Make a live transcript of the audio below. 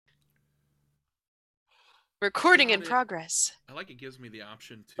Recording in Got it. progress. I like it gives me the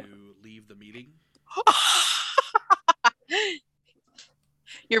option to leave the meeting.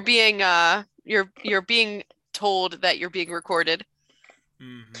 You're being told that you're being recorded.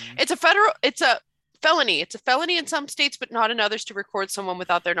 Mm-hmm. It's a felony. It's a felony in some states, but not in others to record someone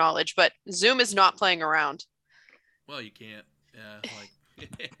without their knowledge. But Zoom is not playing around. Well, you can't. Yeah, like.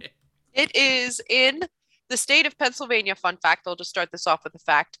 It is in the state of Pennsylvania. Fun fact, I'll just start this off with a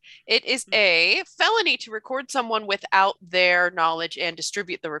fact. It is a felony to record someone without their knowledge and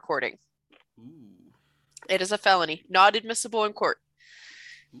distribute the recording. Ooh. It is a felony, not admissible in court.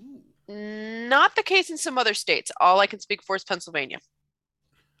 Ooh. Not the case in some other states. All I can speak for is Pennsylvania.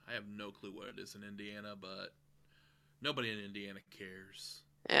 I have no clue what it is in Indiana, but nobody in Indiana cares.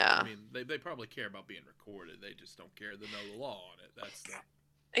 I Yeah. mean, they probably care about being recorded. They just don't care to know the law on it. That's the.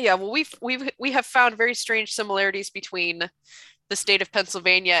 Yeah, well we have found very strange similarities between the state of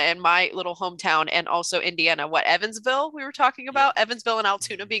Pennsylvania and my little hometown and also Indiana. What Evansville we were talking Yep. about? Evansville and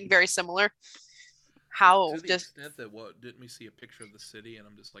Altoona Mm-hmm. being very similar. How To the just extent that what didn't we see a picture of the city and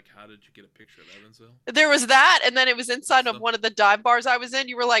I'm just like, how did you get a picture of Evansville? there was that, and then it was inside of So one of the dive bars I was in.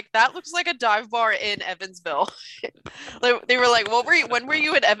 You were like, that looks like a dive bar in Evansville. They were like, what were you? When were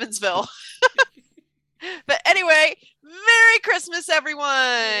you in Evansville? But anyway, Merry Christmas, everyone!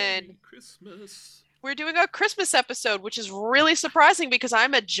 Merry Christmas. We're doing a Christmas episode, which is really surprising because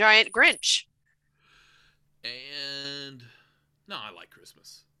I'm a giant Grinch. And no, I like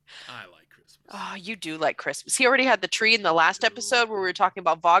Christmas. I like Christmas. Oh, you do like Christmas. He already had the tree in the I last do. episode where we were talking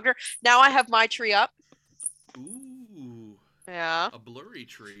about Wagner. Now I have my tree up. Ooh, Yeah. a blurry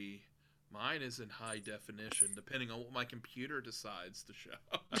tree. Mine is in high definition, depending on what my computer decides to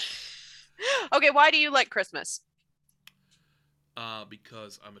show. Okay, why do you like Christmas?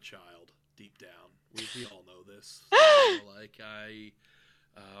 Because I'm a child deep down. We all know this. You know, like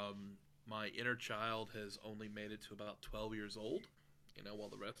my inner child has only made it to about 12 years old. You know, while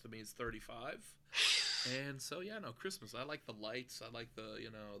the rest of me is 35. And so yeah, no, Christmas. I like the lights. I like the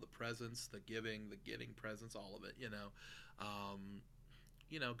the presents, the giving, the getting presents, all of it. Um,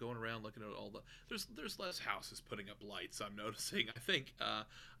 going around looking at all the there's less houses putting up lights. I'm noticing. I think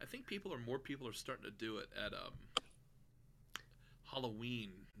more people are starting to do it at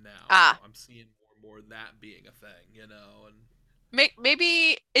Halloween now. Ah, I'm seeing more and more of that being a thing. And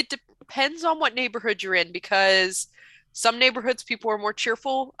maybe it depends on what neighborhood you're in because some neighborhoods people are more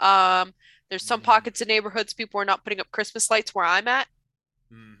cheerful. There's some mm, pockets of neighborhoods people are not putting up Christmas lights where I'm at.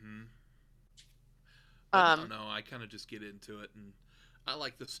 mm-hmm. But no, Um, no, I kind of just get into it, and I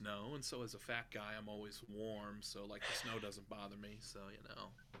like the snow, and so as a fat guy, I'm always warm, so like the snow doesn't bother me. So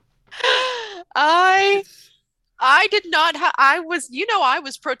I I did not I was I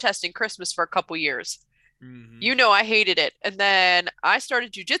was protesting Christmas for a couple years. mm-hmm. I hated it. And then I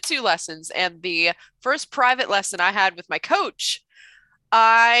started jujitsu lessons. And the first private lesson I had with my coach,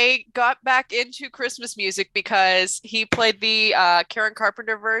 I got back into Christmas music because he played the Karen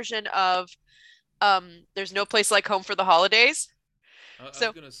Carpenter version of There's No Place Like Home for the Holidays. I was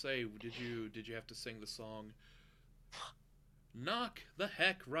So, gonna say, did you have to sing the song "Knock the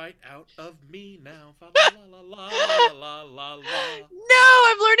heck right out of me now"? Fa la la la la la la la. no,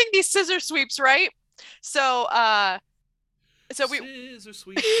 I'm learning these scissor sweeps, right? So, so we Scissor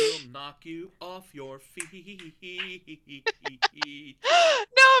sweeps will knock you off your feet.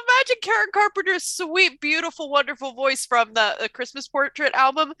 No, imagine Karen Carpenter's sweet, beautiful, wonderful voice from the Christmas Portrait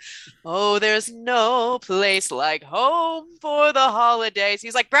album. Oh, there's no place like home for the holidays.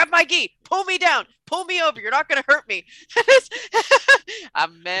 He's like, grab my gi, pull me down, pull me over. You're not going to hurt me. I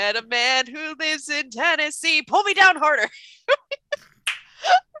met a man who lives in Tennessee. Pull me down harder.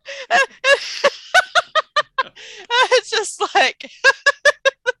 It's just like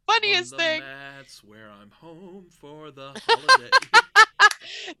the On funniest the thing. mats where I'm home for the holiday.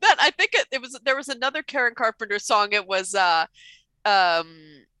 That I think it was there was another Karen Carpenter song. It was um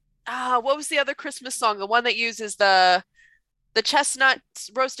what was the other Christmas song? The one that uses the chestnuts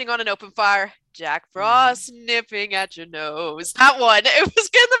roasting on an open fire. Jack Mm-hmm. Frost nipping at your nose. That one. It was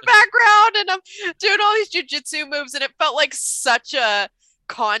in the background, and I'm doing all these jujitsu moves, and it felt like such a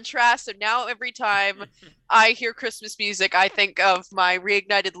contrast. So now every time I hear Christmas music, I think of my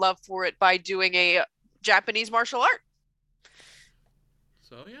reignited love for it by doing a Japanese martial art.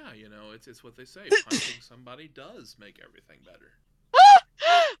 So yeah, it's what they say. Punching somebody does make everything better.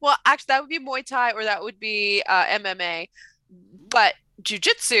 Well, actually, that would be Muay Thai or that would be MMA. Ooh. But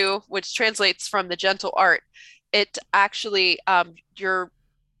jujitsu, which translates from the gentle art, it actually your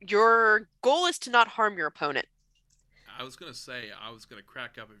goal is to not harm your opponent. I was gonna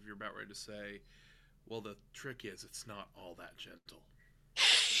crack up if you're about ready to say, well, the trick is it's not all that gentle.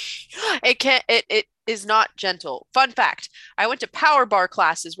 It can't it is not gentle. Fun fact, I went to power bar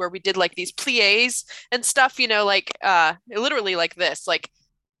classes where we did like these plies and stuff, like literally like this, like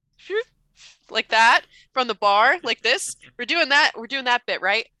that from the bar, like this. We're doing that bit,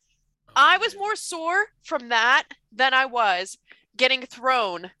 right? Oh I was man. more sore from that than I was getting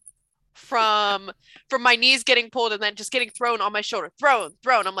thrown from my knees getting pulled and then just getting thrown on my shoulder.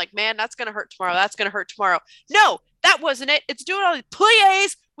 Thrown. I'm like, man, that's gonna hurt tomorrow. That's gonna hurt tomorrow. No, that wasn't it. It's doing all these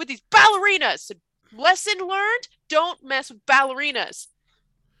plies with these ballerinas. So lesson learned: don't mess with ballerinas.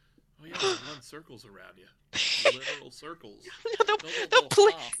 Oh yeah, they'll run circles around you. Literal circles. they'll, No, they'll, they'll they'll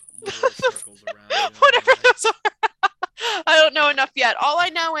play hop literal circles around you. whatever Yeah. those are. I don't know enough yet. All I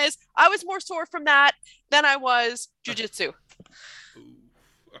know is I was more sore from that than I was jujitsu. Ooh.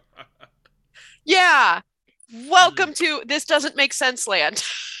 Yeah. Mm. Welcome to This Doesn't Make Sense Land.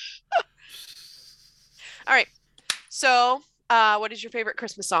 All right. So, what is your favorite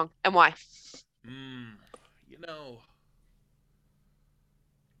Christmas song and why? Mm. You know,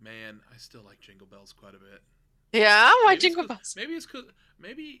 man, I still like Jingle Bells quite a bit. Yeah, why Maybe it's Jingle cause Bells?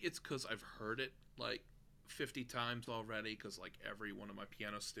 maybe it's cause I've heard it like 50 times already. Cause like every one of my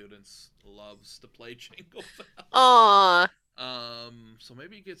piano students loves to play Jingle Bells. Aw. So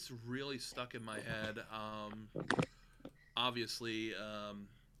maybe it gets really stuck in my head. Obviously,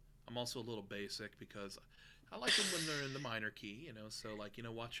 I'm also a little basic because I like them when they're in the minor key. So like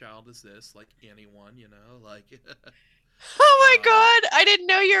what child is this? Like anyone, like. Oh my um, God. I didn't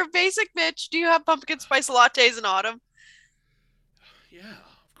know you're a basic bitch. Do you have pumpkin spice lattes in autumn? yeah,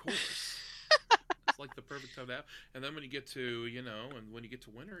 of course. It's like the perfect time to have. And then when you get to, and when you get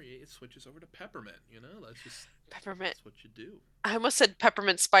to winter, it switches over to peppermint. Peppermint. That's what you do. I almost said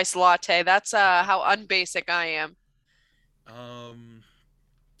peppermint spice latte. That's how unbasic I am. um,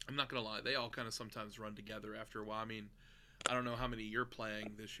 I'm not gonna lie, they all kind of sometimes run together after a while. I mean, I don't know how many you're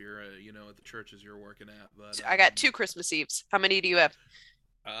playing this year, at the churches you're working at, but I got two Christmas Eves. How many do you have?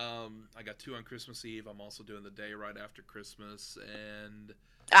 I got two on Christmas Eve. I'm also doing the day right after Christmas, and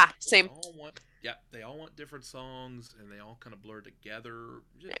Ah, they same. all want, yeah, they all want different songs, and they all kind of blur together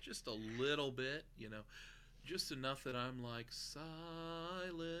just a little bit, just enough that I'm like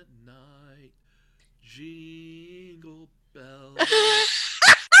Silent Night, Jingle Bells,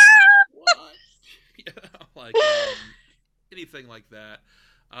 what? Yeah, like anything like that.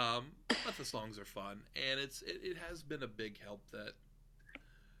 But the songs are fun, and it has been a big help that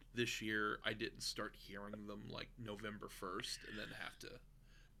this year I didn't start hearing them like November 1st, and then have to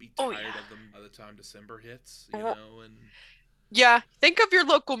be Oh yeah. tired of them by the time December hits, Uh, and Yeah, think of your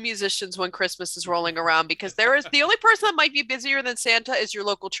local musicians when Christmas is rolling around because there is the only person that might be busier than Santa is your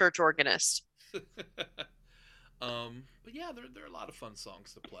local church organist. but yeah, there are a lot of fun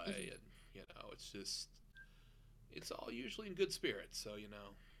songs to play, and it's just it's all usually in good spirits, so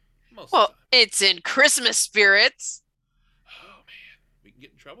most of Well, the time. it's in Christmas spirits. Oh man, we can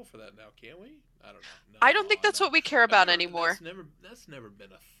get in trouble for that now, can't we? I don't know. I don't think No, that's no, what we care I've about never. anymore. That's never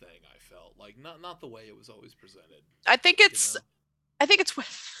been a thing. I felt like not the way it was always presented. I think You it's know. I think it's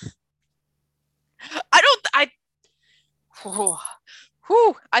I don't I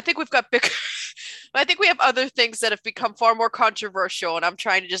whew, I think we've got bigger I think we have other things that have become far more controversial and I'm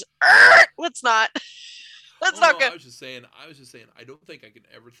trying to just let's not let's Oh not no, go. I was just saying. I was just saying. I don't think I can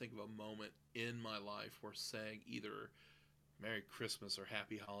ever think of a moment in my life where saying either "Merry Christmas" or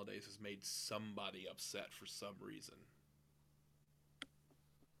 "Happy Holidays" has made somebody upset for some reason.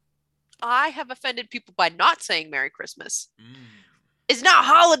 I have offended people by not saying Merry Christmas. Mm. It's not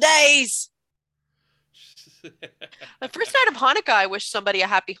holidays. The first night of Hanukkah, I wished somebody a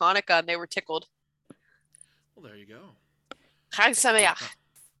happy Hanukkah and they were tickled. Well, there you go. Chag Sameach.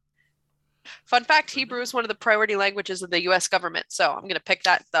 Fun fact, But Hebrew is no, one of the priority languages of the US government. So I'm going to pick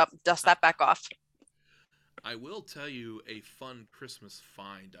that up, dust that back off. I will tell you a fun Christmas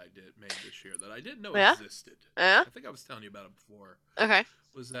find I did made this year that I didn't know Yeah? existed. Yeah? I think I was telling you about it before. Okay.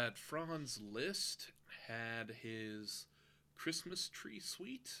 Was that Franz Liszt had his Christmas tree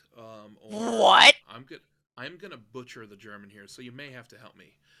suite? Or What? I'm gonna butcher the German here, so you may have to help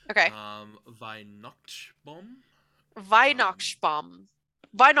me. Okay. Weihnachtsbaum. Um, Weihnachtsbaum.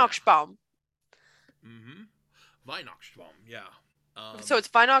 yeah. Weihnachtsbaum. Mm-hmm. Weihnachtsbaum. Yeah. So it's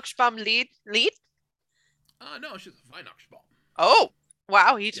Weihnachtsbaum Lied? No, it's just Weihnachtsbaum. Oh,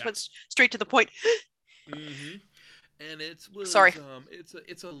 wow. He just Yeah. went straight to the point. Mm-hmm. And it Sorry. was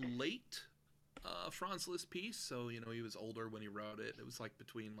it's a late Franz Liszt piece, so he was older when he wrote it. It was like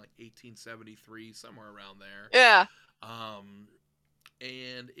between like 1873, somewhere around there. Yeah. Um,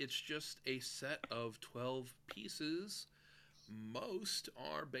 and it's just a set of 12 pieces. Most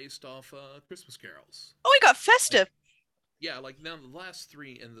are based off Christmas carols. Oh, we got Like festive. yeah, like now the last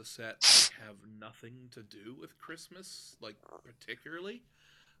three in the set like, have nothing to do with Christmas, like particularly.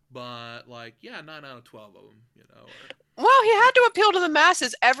 But like, yeah, 9 out of 12 of them, are. Well, he had to appeal to the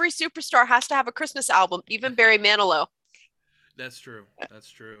masses. Every superstar has to have a Christmas album, even Barry Manilow. That's true. That's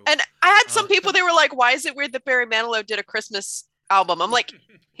true. And I had Uh, some people, they were like, why is it weird that Barry Manilow did a Christmas album? I'm like,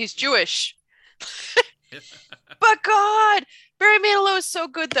 he's Jewish. But God, Barry Manilow is so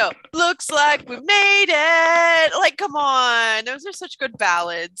good though. Looks like we made it. Like, come on. Those are such good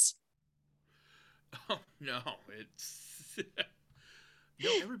ballads. oh no, it's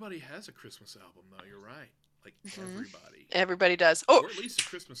everybody has a Christmas album though. You're right. Like Mhm. everybody, Everybody does. Oh, or at least a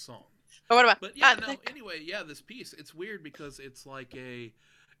Christmas song. what about But yeah, no. Anyway, yeah, this piece it's weird because it's like it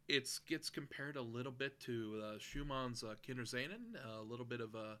gets compared a little bit to Schumann's Kinderscenen, a little bit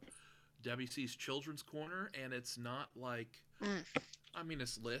of Debussy's Children's Corner, and it's not like. Mm. I mean,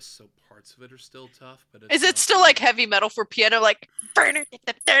 it's Liszt, so parts of it are still tough, but Is it's it not still like like heavy metal for piano? Like,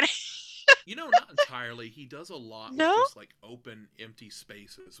 not entirely. He does a lot with no? just like open, empty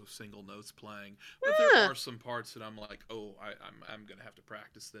spaces with single notes playing. But there Huh. are some parts that I'm like, oh, I'm gonna have to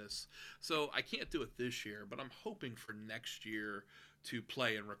practice this. So I can't do it this year, but I'm hoping for next year to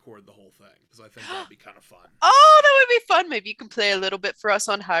play and record the whole thing because I think that'd be kind of fun. Oh, that would be fun. Maybe you can play a little bit for us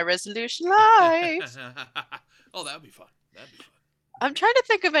on High Resolution Live. oh, that'd be fun. That'd be fun. I'm trying to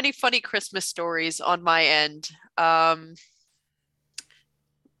think of any funny Christmas stories on my end.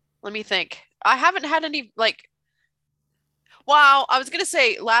 Let me think. I haven't had any like, wow, I was gonna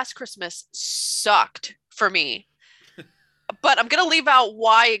say last Christmas sucked for me, but I'm gonna leave out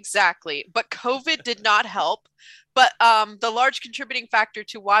why exactly. But COVID did not help. But the large contributing factor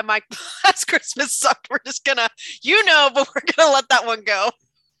to why my last Christmas sucked, we're just gonna, but we're gonna let that one go.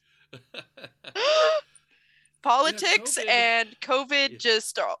 yeah, Politics COVID. and COVID Yeah,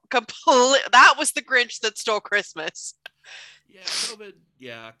 just complete. That was the Grinch that stole Christmas. yeah, COVID.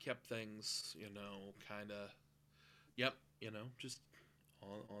 Yeah, kept things, kind of. Yep, just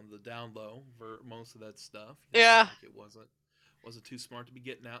on the down low for most of that stuff. Yeah. Like it wasn't too smart to be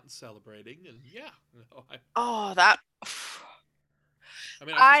getting out and celebrating. And yeah, Oh, that. I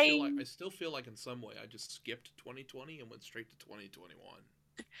mean, I I still feel like in some way I just skipped 2020 and went straight to 2021.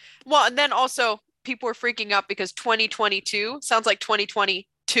 Well, and then also people were freaking out because 2022 sounds like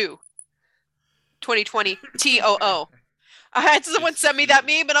 2022. 2020 TOO. I had someone It's send me that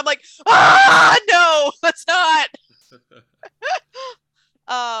confusing. meme and I'm like, no, that's not. It's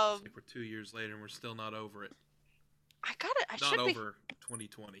Um, like we're 2 years later and we're still not over it. I got it. I Not should be. over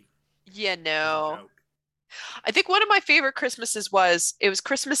 2020 Yeah, as a no. joke. I think one of my favorite Christmases was it was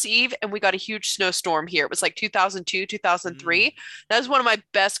Christmas Eve and we got a huge snowstorm here. It was like 2002, Mm. 2003. That was one of my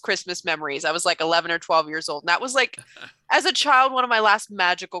best Christmas memories. I was like 11 or 12 years old. And that was like, as a child, one of my last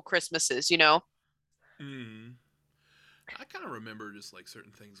magical Christmases. mm. I kind of remember just like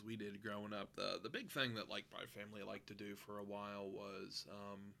certain things we did growing up. The big thing that like my family liked to do for a while was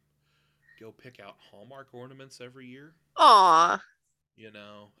go pick out Hallmark ornaments every year. Aw. You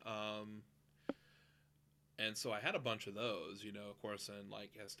know, and so I had a bunch of those. Of course, and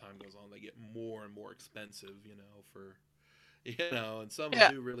like as time goes on, they get more and more expensive. For and some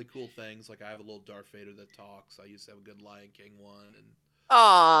Yeah. do really cool things. Like I have a little Darth Vader that talks. I used to have a good Lion King one, and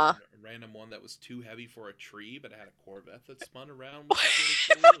Aw. a random one that was too heavy for a tree, but it had a Corvette that spun around, which was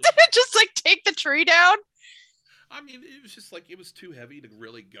really cool. Did it just like take the tree down? I mean, it was just like it was too heavy to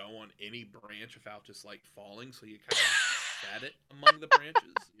really go on any branch without just like falling. So you kind of sat it among the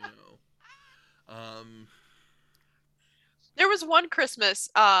branches. There was one Christmas,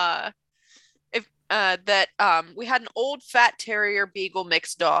 if that we had an old fat terrier beagle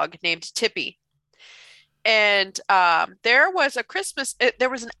mixed dog named Tippy. And there was a there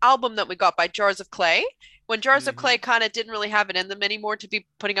was an album that we got by Jars of Clay when Jars of Clay Mm-hmm. kind of didn't really have it in them anymore to be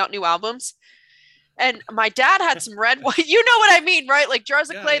putting out new albums. And my dad had some red wine. You know what I mean, right? Like Jars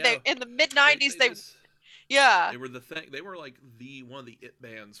of Yeah, Clay, yeah. they in the mid They, 90s, they they just yeah. they were the thing. They were like the one of the it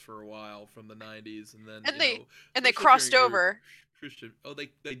bands for a while from the '90s, and then And they especially if crossed you're over Christian. Oh,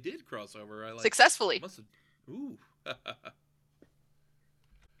 they did cross over. I like successfully. must have. Ooh.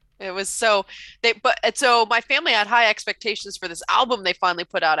 It was so they but and so my family had high expectations for this album they finally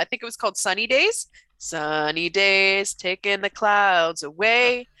put out. I think it was called Sunny Days. Sunny Days, taking the clouds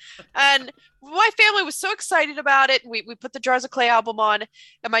away. And my family was so excited about it. We put the Jars of Clay album on,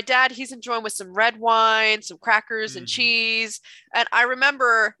 and my dad, he's enjoying with some red wine, some crackers and hmm cheese. And I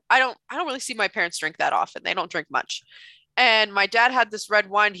remember I don't really see my parents drink that often. They don't drink much. And my dad had this red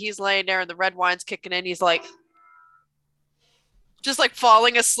wine. He's laying there and the red wine's kicking in. He's like, just like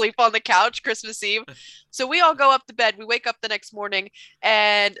falling asleep on the couch Christmas Eve. So we all go up to bed. We wake up the next morning,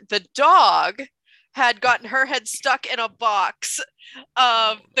 and the dog had gotten her head stuck in a box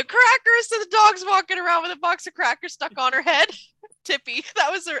Oh of the no. crackers, and the dog's walking around with a box of crackers stuck on her head. Tippy,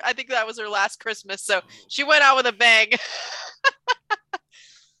 that was her. I think that was her last Christmas. So Oh she went out with a gosh. bang.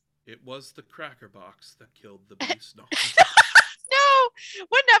 It was the cracker box that killed the beast. No, I'm just kidding. No,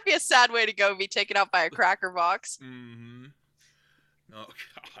 wouldn't that be a sad way to go? Be taken out by a cracker box. Mm-hmm. Oh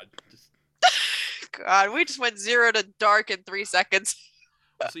God. Just God, we just went 0 to dark in 3 seconds.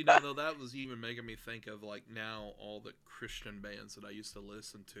 well, see, no, no, that was even making me think of like now all the Christian bands that I used to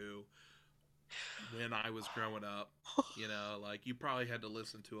listen to when I was growing up. You know, like you probably had to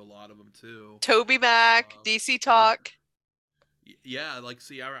listen to a lot of them too. Toby Mac, Uh, DC Toby, Talk. yeah, like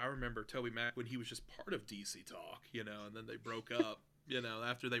see, I remember Toby Mac when he was just part of DC Talk, you know, and then they broke up, you know,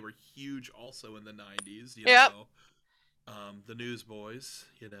 after they were huge also in the '90s, you Yep. know, the Newsboys,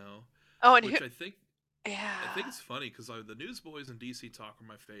 you know, Oh, and who? which I think Yeah. it's funny because the Newsboys and DC Talk were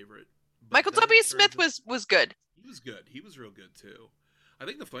my favorite, but Michael then W. it turned Smith to was good. he was good, he was real good too. I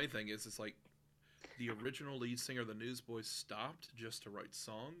think the funny thing is, it's like the original lead singer of the Newsboys stopped just to write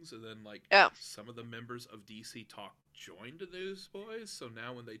songs, and then like Yeah. some of the members of DC Talk joined the Newsboys. So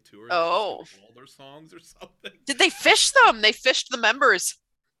now when they tour, they just do Oh, all their songs or something. did they fish them? They fished the members.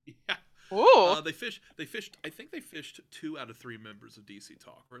 Yeah, Ooh. they fished. They fished. I think they fished 2 out of 3 members of DC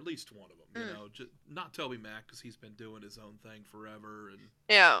Talk, or at least one of them. You Mm. know, just not Toby Mac because he's been doing his own thing forever, and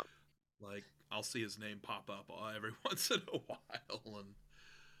Yeah. like I'll see his name pop up every once in a while, and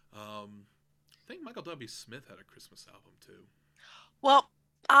I think Michael W. Smith had a Christmas album too. Well,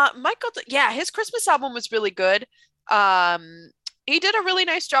 yeah, his Christmas album was really good. He did a really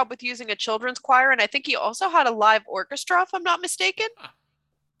nice job with using a children's choir, and I think he also had a live orchestra, if I'm not mistaken.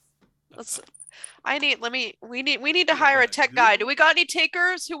 Let's, we need to I'm hire a gonna tech guy. Do Google we got any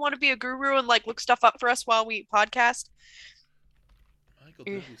takers who want to be a guru and like look stuff up for us while we podcast? Michael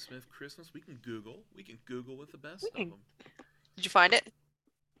Mm, W. Smith Christmas. We can Google. We can Google with the we best of can, them. did you find it?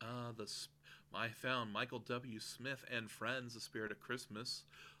 The I found Michael W. Smith and Friends: The Spirit of Christmas.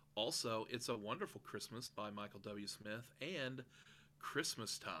 Also, It's a Wonderful Christmas by Michael W. Smith and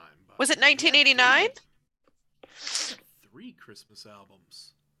Christmas Time by Was it he had 1989? he had 3 Christmas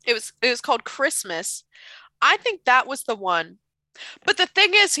albums. It was called Christmas. I think that was the one. But the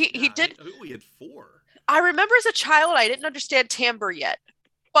thing is, he Yeah, did. he had 4. I remember as a child, I didn't understand timbre yet,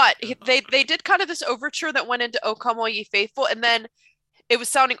 but they did kind of this overture that went into "O Come All Ye Faithful," and then it was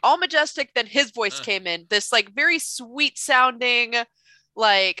sounding all majestic. Then his voice came in, this like very sweet sounding,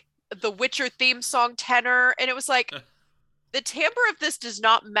 like the Witcher theme song tenor, and it was like the timbre of this does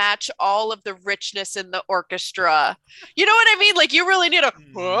not match all of the richness in the orchestra. You know what I mean? Like you really need a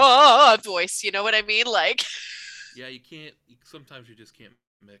Mhm. voice. You know what I mean? Like Yeah, you can't. Sometimes you just can't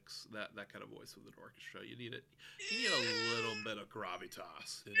mix that kind of voice with an orchestra. You need it. You need a little bit of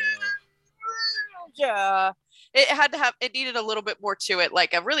gravitas, you know. yeah, it had to have. It needed a little bit more to it.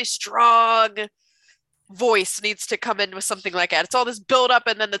 Like a really strong voice needs to come in with something like that. It's all this build up,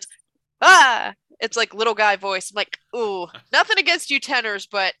 and then it's ah. It's like little guy voice. I'm like, ooh, nothing against you tenors,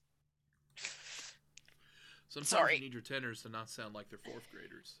 but Sometimes you sorry. need your tenors to not sound like they're 4th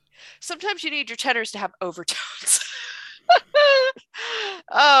graders. Sometimes you need your tenors to have overtones.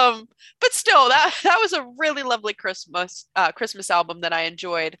 But still, that was a really lovely Christmas album that I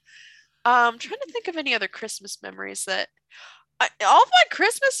enjoyed. Trying to think of any other Christmas memories that all of my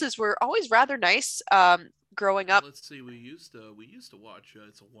Christmases were always rather nice. Growing Well, up, let's see. We used to watch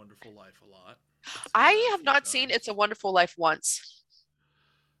 "It's a Wonderful Life" a lot. I've seen I that a have few not seen times. "It's a Wonderful Life" once.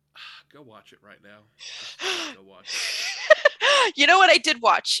 Go watch it right now. Just go watch it. You know what I did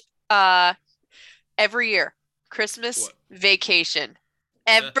watch? Uh, every year, Christmas What? Vacation.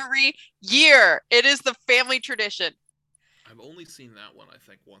 Every year, it is the family tradition. I've only seen that one, I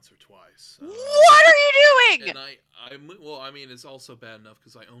think, once or twice. What are you doing? And well, I mean, it's also bad enough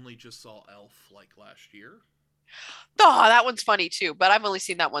because I only just saw Elf like last year. Oh, that one's funny too, but I've only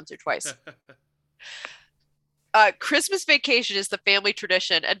seen that once or twice. Christmas Vacation is the family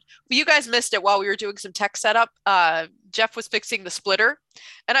tradition, and you guys missed it while we were doing some tech setup. Jeff was fixing the splitter,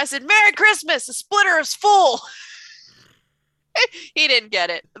 and I said, "Merry Christmas! The splitter is full." He didn't get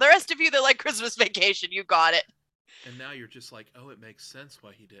it. The rest of you that like Christmas Vacation, you got it. And now you're just like, oh, it makes sense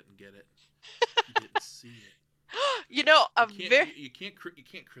why he didn't get it. He didn't see it. You know, You a can't. very. You can't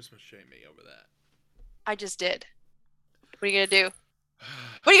Christmas shame me over that. I just did. What are you gonna do?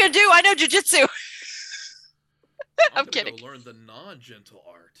 What are you gonna do? I know jujitsu. I'm I'm gonna kidding. go learn the non-gentle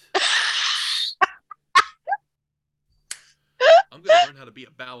art. I'm gonna learn how to be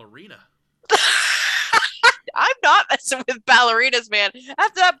a ballerina. I'm not messing with ballerinas, man.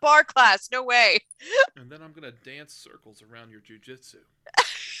 After that bar class, no way. And then I'm gonna dance circles around your jujitsu.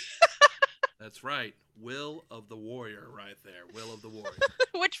 That's right. Will of the Warrior, right there. Will of the Warrior.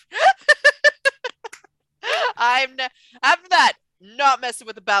 Which I'm after that, not messing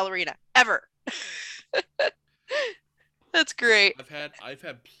with a ballerina ever. That's great. I've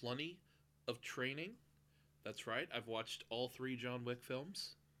had plenty of training. That's right. I've watched all three John Wick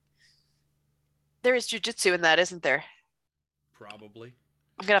films. There is jujitsu in that, isn't there? Probably.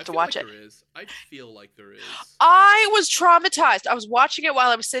 I'm gonna have I to feel watch like it. there is. I feel like there is. I was traumatized. I was watching it while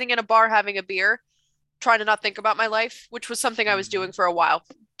I was sitting in a bar having a beer, trying to not think about my life, which was something I was Mm-hmm. doing for a while,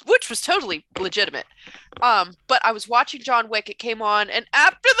 which was totally legitimate. But I was watching John Wick. It came on, and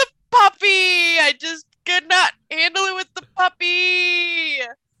after the puppy, I just could not handle it with the puppy.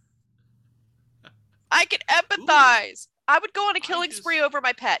 I could Ooh, empathize. I would go on a I killing spree just over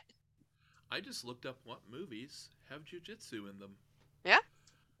my pet. I just looked up what movies have jujitsu in them. Yeah.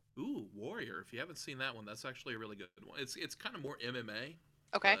 Ooh, Warrior. If you haven't seen that one, that's actually a really good one. It's kind of more MMA,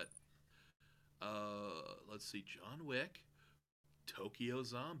 Okay. but let's see, John Wick, Tokyo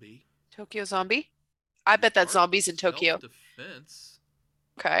Zombie, Tokyo Zombie. I The bet that Art of zombie's in Self Tokyo. Defense,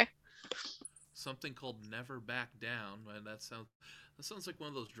 Okay. something called Never Back Down. Man, that sounds like one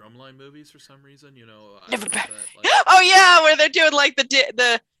of those drumline movies for some reason. I Never watched back. that like Oh yeah, where they're doing like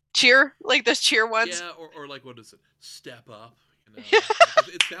the cheer, like those cheer ones. yeah, or like what is it? Step Up. Yeah, Like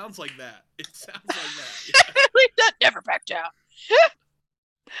it sounds like that. It sounds like that. like that. Never back down. Yeah.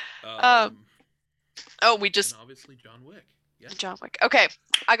 Um. Oh, we And just obviously John Wick. Yeah. John Wick. Okay,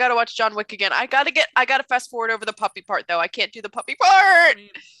 I gotta watch John Wick again. I gotta fast forward over the puppy part though. I can't do the puppy I part. mean,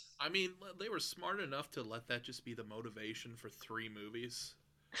 I mean, they were smart enough to let that just be the motivation for three movies.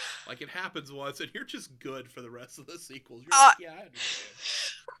 Like it happens once, and you're just good for the rest of the sequels. You're Uh, like, yeah, I understand.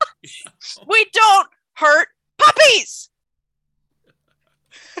 You know? we don't hurt puppies.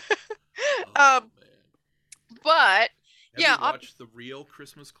 Oh man. But Have yeah, you watched the real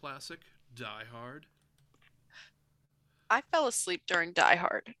Christmas classic, Die Hard? I fell asleep during Die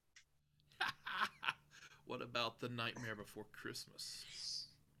Hard. What about The Nightmare Before Christmas?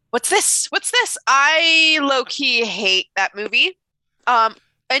 What's this? What's this? I low key hate that movie. Um,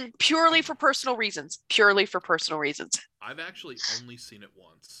 and purely I've for personal reasons. Purely for personal reasons. I've actually only seen it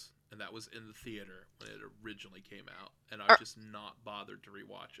once, and that was in the theater when it originally came out, and I've Are, just not bothered to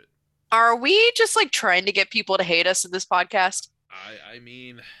rewatch it. are we just like trying to get people to hate us in this podcast? I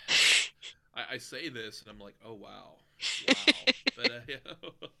mean, I say this and I'm like, oh wow, but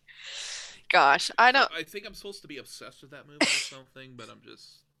Gosh, I don't. I think I'm supposed to be obsessed with that movie or something, but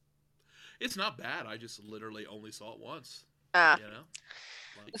it's not bad. I just literally only saw it once, Uh, you know.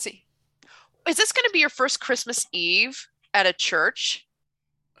 Like, let's see. Is this going to be your first Christmas Eve at a church?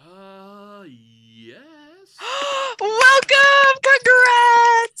 yes, yeah. Welcome!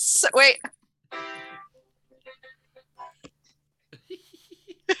 Congrats! Wait.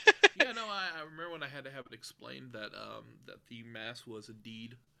 Yeah, no, I remember when I had to have it explained that the mass was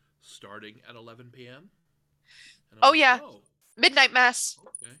indeed starting at 11 p.m. And I'm Oh like, yeah, oh, Midnight Mass.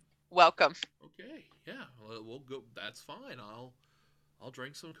 okay, Welcome. okay, yeah, we'll go. That's fine. I'll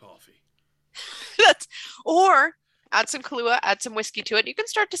drink some coffee. That's or add some Kahlua, add some whiskey to it. You can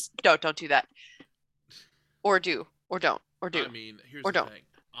start to don't do that. Or do. Or don't. Or do. I mean, here's Or the don't. thing.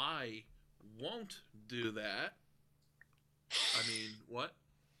 I won't do that. I mean, what?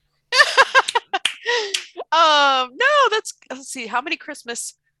 No, let's see. How many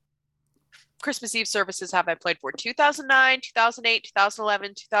Christmas Eve services have I played for? 2009, 2008,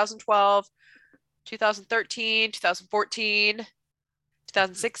 2011, 2012, 2013, 2014,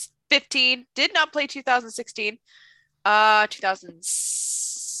 2006, 15. Did not play 2016.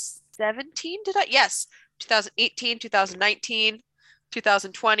 2017, did I? Yes. 2018, 2019,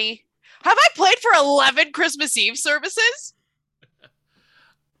 2020. Have I played for 11 Christmas Eve services?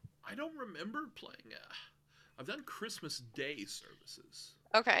 I don't remember playing. I've done Christmas Day services.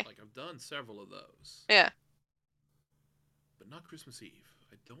 Okay. Like I've done several of those, Yeah. but not Christmas Eve.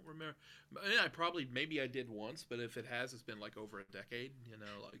 I don't remember. I probably maybe I did once, but if it has, it's been like over a decade.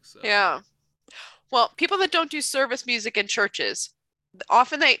 Like so. Yeah. Well, people that don't do service music in churches,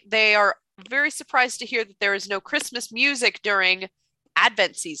 often they are very surprised to hear that there is no Christmas music during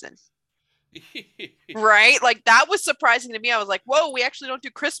Advent season. Right? Like that was surprising to me. I was like, "Whoa, we actually don't do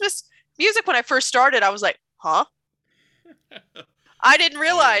Christmas music." When I first started, I was like, "Huh?" I didn't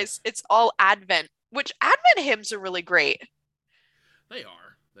Oh yeah, realize it's all Advent, which Advent hymns are really great. they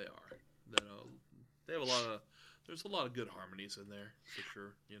are. They are. You know, they have a lot of. There's a lot of good harmonies in there for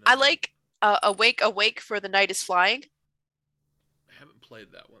sure. I like Awake, Awake for the Night is Flying. I haven't played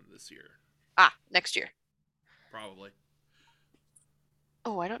that one this year. Ah, next year. Probably.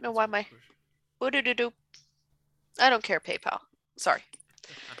 Oh, I don't know That's why a good my. question. Boo-doo-doo-doo. I don't care, PayPal. Sorry.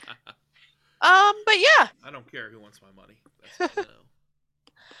 But yeah, I don't care who wants my money. That's all I know.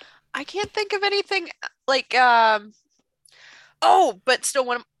 I can't think of anything like oh, but still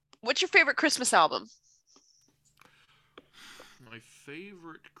what's your favorite Christmas album? My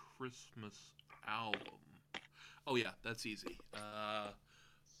favorite Christmas album. Oh yeah, that's easy.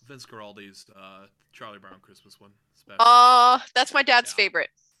 Vince Guaraldi's Charlie Brown Christmas one special. That's my dad's Yeah, favorite.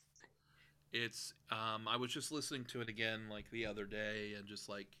 it's. I was just listening to it again like the other day, and just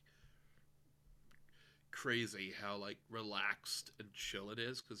like crazy how like relaxed and chill it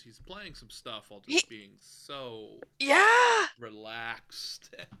is because he's playing some stuff while He, just being so yeah. relaxed.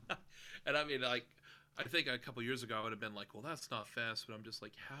 And I mean, like, I think a couple years ago I would have been like, well, that's not fast, but I'm just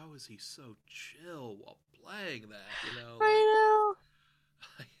like, how is he so chill while playing that? You know, I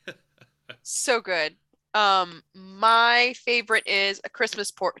know. like. So good. My favorite is A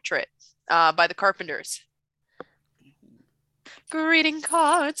Christmas Portrait, by the Carpenters. Greeting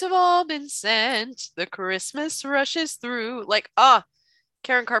cards have all been sent. The Christmas rushes through. Like,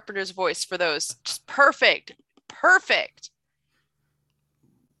 Karen Carpenter's voice for those. Just perfect. Perfect.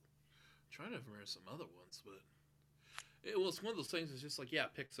 Trying to remember some other ones, but it was one of those things. It's just like, yeah,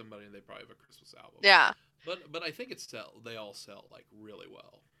 pick somebody and they probably have a Christmas album. Yeah. But I think they all sell like really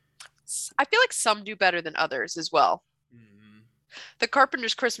well. I feel like some do better than others as well. Mm-hmm. The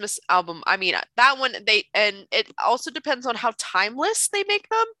Carpenters Christmas album, I mean, that one and it also depends on how timeless they make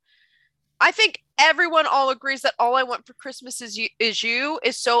them. I think everyone all agrees that All I Want for Christmas is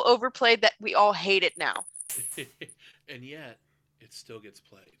so overplayed that we all hate it now. And yet, it still gets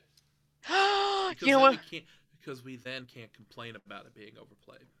played You because know then what? we can't because we then can't complain about it being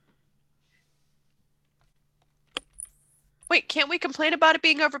overplayed. Wait, can't we complain about it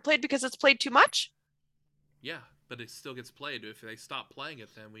being overplayed because it's played too much? Yeah, but it still gets played. If they stop playing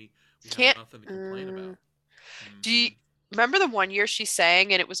it, then we have Can't. nothing to complain Uh, about. do you Mm-hmm. remember the one year she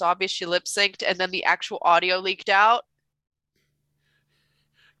sang and it was obvious she lip synced and then the actual audio leaked out?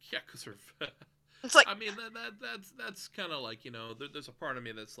 Yeah, because her. It's like, I mean that's kind of like there's a part of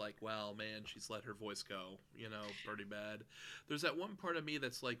me that's like, well, man, she's let her voice go, pretty bad. There's that one part of me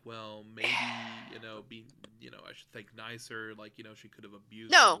that's like, well, maybe be I should think nicer, like she could have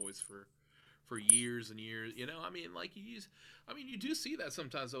abused her no, voice for years and years. I mean, like you do see that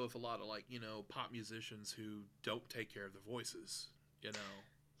sometimes though with a lot of like pop musicians who don't take care of their voices. You know.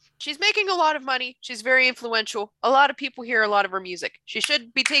 she's making a lot of money. She's very influential. A lot of people hear a lot of her music. She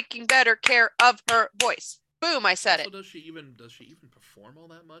should be taking better care of her voice. Boom, I said Also, it. does she even perform all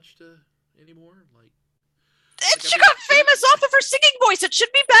that much to anymore? And I she mean, got famous off of her singing voice. It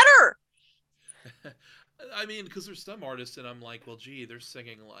should be better. I mean, because there's some artists, and I'm like, well, gee, they're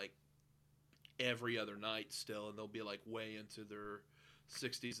singing like every other night still, and they'll be like way into their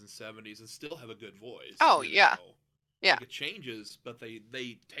 60s and 70s and still have a good voice. Oh, yeah. Yeah. Like it changes, but they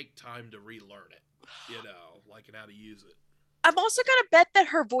take time to relearn it. Like and how to use it. I'm also going to bet that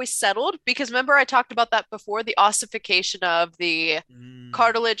her voice settled because remember I talked about that before, the ossification of the Mm.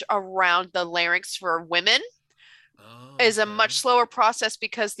 cartilage around the larynx for women Oh, is a much okay. slower process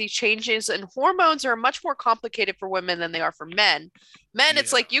because the changes in hormones are much more complicated for women than they are for men. Men,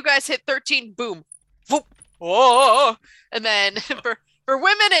 it's Yeah. like you guys hit 13, boom, whoop, oh, and then for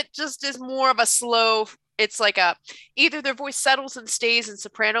women, it just is more of a slow. It's like a either their voice settles and stays in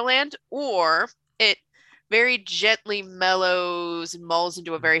soprano land, or it very gently mellows and mulls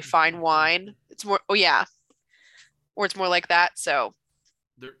into a very fine wine. It's more, oh yeah, or it's more like that. So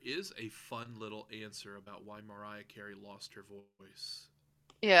There is a fun little answer about why Mariah Carey lost her voice.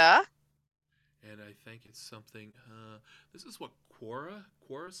 yeah, And I think it's something. This is what Quora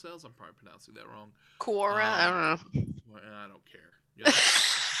sells. I'm probably pronouncing that wrong. Cora, I Um, don't know. well, I don't care.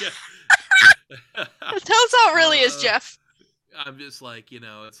 Yeah. Tell us how it really is, uh, Jeff. I'm just like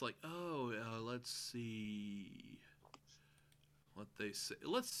it's like let's see what they say.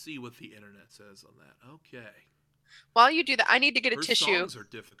 Let's see what the internet says on that. Okay. While you do that, I need to get a Her tissue. songs are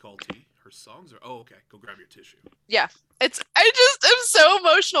difficulty. Her songs are. Oh, okay. Go grab your tissue. Yeah, I just am so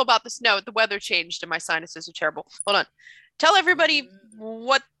emotional about this. No, the weather changed and my sinuses are terrible. Hold on. Tell everybody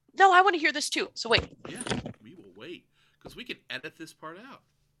what. No, I want to hear this too. So wait. Yeah, we will wait because we can edit this part out.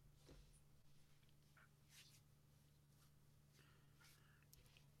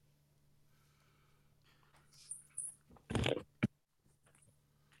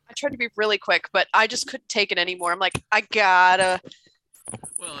 I tried to be really quick, but I just couldn't take it anymore. I'm like, I gotta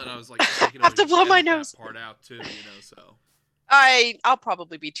Well, and I was like, we can have always to just blow my edit nose. that part out too, so. I'll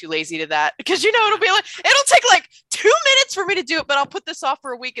probably be too lazy to that because it'll be like it'll take like 2 minutes for me to do it, but I'll put this off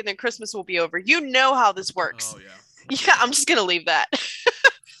for a week and then Christmas will be over. You know how this works. Oh yeah. Yeah, I'm just gonna leave that.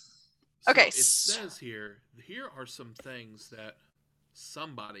 So Okay. it says here are some things that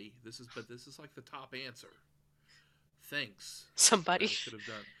somebody, this is like the top answer, thinks that Somebody. it could have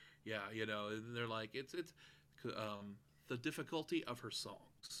done. Yeah, and they're like, it's the difficulty of her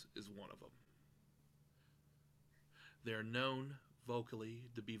songs is one of them. They're known vocally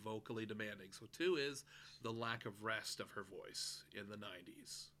to be vocally demanding. So two is the lack of rest of her voice in the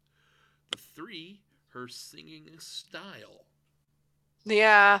 90s. The three, her singing style.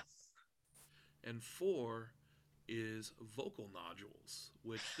 Yeah. And four is vocal nodules,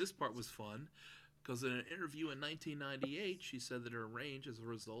 which this part was fun because in an interview in 1998, she said that her range is a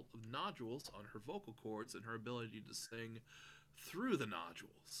result of nodules on her vocal cords and her ability to sing through the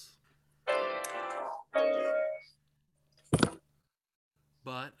nodules.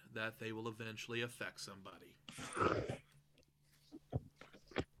 But that they will eventually affect somebody.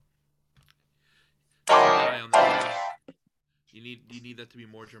 Keep an eye on that. You need that to be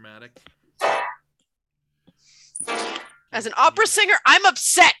more dramatic. As an opera singer, I'm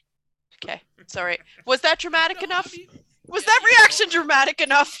upset. Okay, sorry. Was that dramatic No, enough? I mean, Was yeah, that reaction dramatic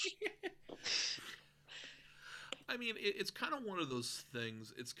enough? I mean, it's kind of one of those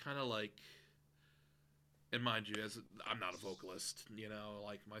things. It's kind of like, and mind you, as I'm not a vocalist,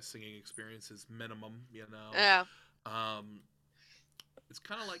 like my singing experience is minimum, Yeah. Um, it's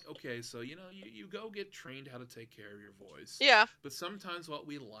kind of like, okay, so you go get trained how to take care of your voice, Yeah. but sometimes what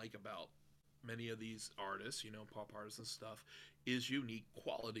we like about many of these artists, pop artists and stuff, is unique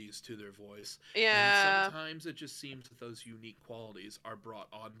qualities to their voice. And Yeah. sometimes it just seems that those unique qualities are brought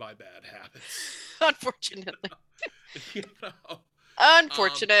on by bad habits. Unfortunately. you know? Um,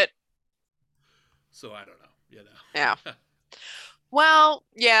 Unfortunate. so I don't know, Yeah. Well,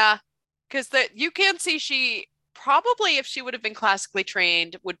 yeah. Because that you can see she probably, if she would have been classically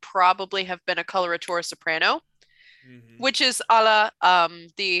trained, would probably have been a coloratura soprano, hmm which is a la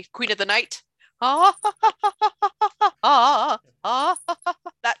the Queen of the Night.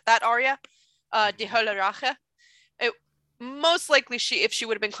 That aria, Die hmm Hölle Rache. It most likely if she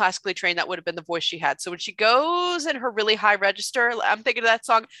would have been classically trained, that would have been the voice she had. So when she goes in her really high register, I'm thinking of that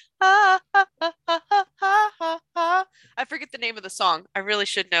song. I forget the name of the song. I really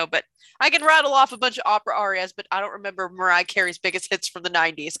should know, but I can rattle off a bunch of opera arias, but I don't remember Mariah Carey's biggest hits from the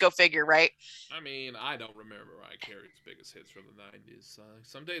 90s. Go figure, right? I mean, I don't remember Mariah Carey's biggest hits from the '90s.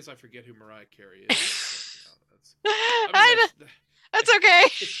 Some days I forget who Mariah Carey is. But, that's. I mean, I, that's okay.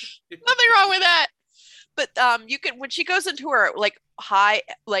 Nothing wrong with that. But you can when she goes into her like high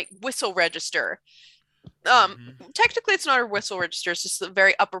like whistle register. Um, hmm technically it's not her whistle register, it's just the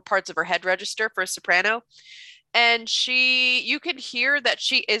very upper parts of her head register for a soprano. And you can hear that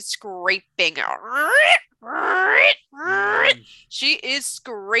she is scraping. mm, She is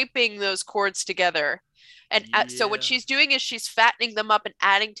scraping those chords together. And so what yeah. she's doing is she's fattening them up and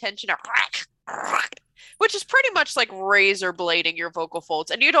adding tension, which is pretty much like razor blading your vocal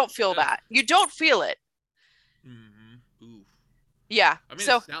folds. And you don't feel Ugh. that. You don't feel it. Ooh. Yeah. I mean, it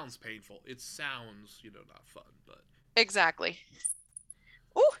So sounds painful. It sounds, not fun, but exactly.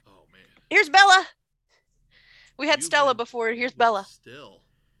 Oh, oh man, here's Bella. We had you've Stella been before. Here's holding Bella. still.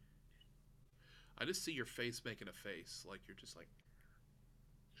 I just see your face making a face, like you're just like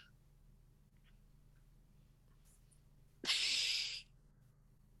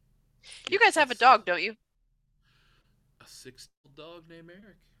You yeah. guys have a That's dog, don't you? a 6-year-old dog named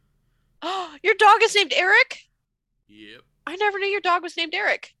Eric. Oh, your dog is named Eric? Yep. I never knew your dog was named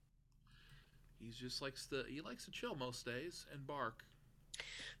Eric. He likes to chill most days and bark.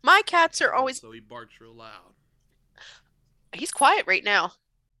 My cats are always. So he barks real loud. He's quiet right now.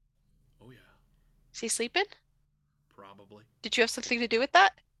 Oh yeah, Is he sleeping? probably. Did you have something to do with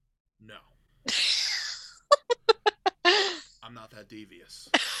that? No, I'm not that devious.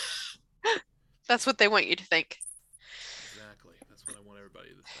 That's what they want you to think. Exactly. That's what I want everybody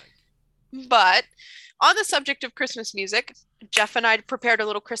to think. But on the subject of Christmas music, Jeff and I prepared a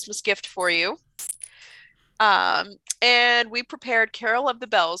little Christmas gift for you. And we prepared Carol of the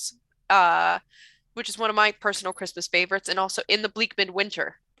Bells, which is one of my personal Christmas favorites, and also In the Bleak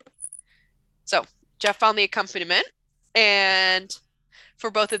Midwinter. So Jeff found the accompaniment and for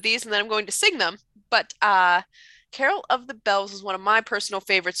both of these, and then I'm going to sing them. But Carol of the Bells is one of my personal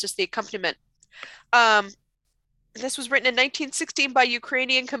favorites, just the accompaniment. Um, this was written in 1916 by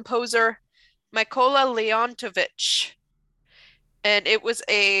Ukrainian composer Mykola Leontovich. And it was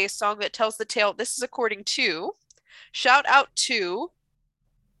a song that tells the tale. This is according to shout out to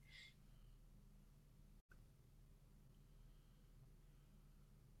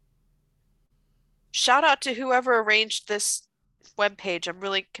shout out to whoever arranged this web page. I'm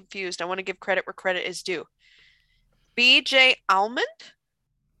really confused. I want to give credit where credit is due. BJ Almond,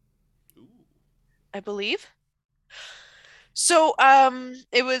 Ooh. I believe. So,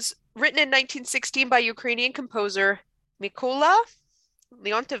 it was written in 1916 by Ukrainian composer Mykola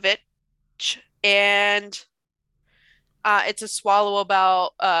Leontovich, and it's a swallow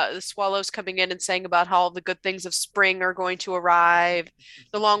about the swallows coming in and saying about how all the good things of spring are going to arrive,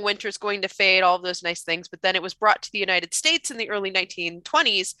 the long winter is going to fade, all of those nice things. But then it was brought to the United States in the early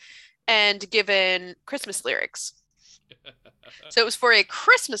 1920s and given Christmas lyrics. So it was for a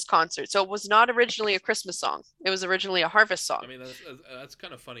Christmas concert. So it was not originally a Christmas song. It was originally a harvest I song. mean, that's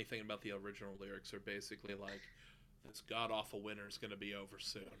kind of funny thing about the original lyrics are basically like, "This god awful winter is going to be over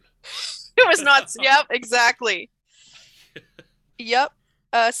soon." It was not. Yep, exactly. Yep.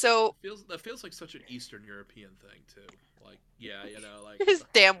 So That feels like such an Eastern European thing too. Like, yeah, his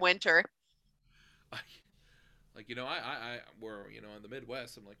damn winter. like, we're in the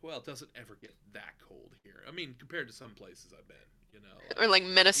Midwest. I'm like, well, it doesn't ever get that cold here. I mean, compared to some places I've been, Or like it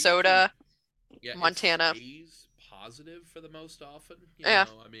usually, Minnesota, yeah, it Montana. stays positive for the most often. Yeah.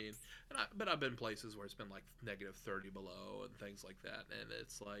 I mean, but I've been places where it's been like -30 below and things like that, and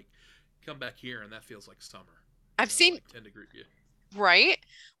it's like, come back here and that feels like summer. I've seen, Like 10 degree. Yeah. right?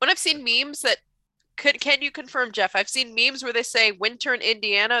 When I've seen memes that can you confirm, Jeff? I've seen memes where they say winter in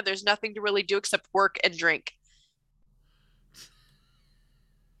Indiana, there's nothing to really do except work and drink.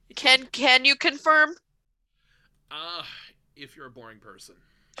 Can you confirm? Ah, if you're a boring person.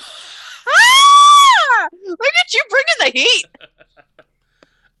 Ah! Look at you bringing the heat.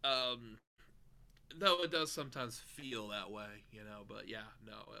 um, though it does sometimes feel that way, but yeah,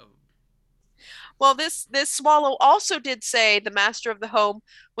 no. Well, this swallow also did say the master of the home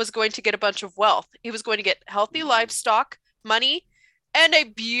was going to get a bunch of wealth. He was going to get healthy Ooh. livestock, money, and a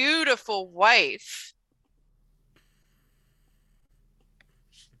beautiful wife.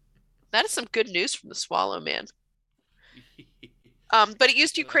 That is some good news from the swallow man. But it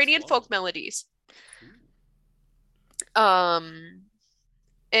used That Ukrainian swallow. folk melodies. Ooh. Um,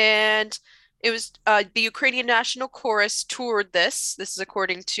 and it was the Ukrainian National Chorus toured this. This is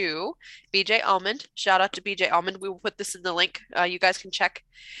according to BJ Almond. Shout out to BJ Almond. We will put this in the link. You guys can check.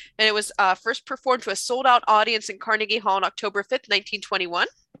 And it was first performed to a sold out audience in Carnegie Hall on October 5th, 1921.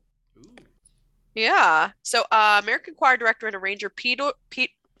 Ooh. Yeah. So American choir director and arranger Peter,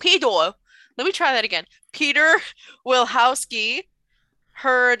 let me try that again. Peter Wilhowsky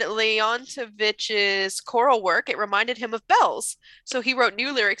heard Leontovich's choral work. It reminded him of bells. So he wrote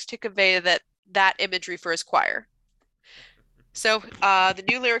new lyrics to convey that imagery for his choir. So the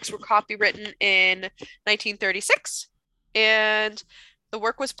new lyrics were copywritten in 1936, and the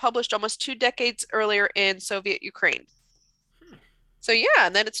work was published almost 2 decades earlier in Soviet Ukraine. Hmm. So yeah,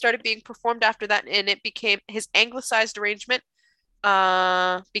 and then it started being performed after that, and it became his anglicized arrangement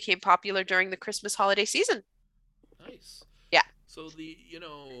became popular during the Christmas holiday season. Nice. Yeah. So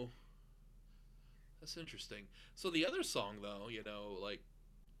that's interesting. So the other song though, like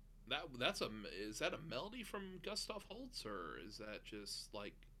that's a is that a melody from Gustav Holst, or is that just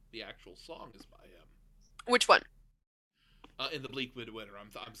like the actual song is by him? Which one? In the Bleak Midwinter,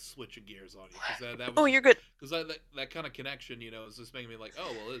 I'm switching gears on you because that was Oh, just you're good. because that kind of connection, is just making me like,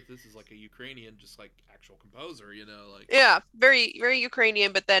 oh well, this is like a Ukrainian, just like actual composer, like. Yeah, very very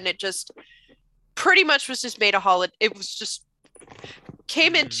Ukrainian, but then it just pretty much was just made a holiday. It was just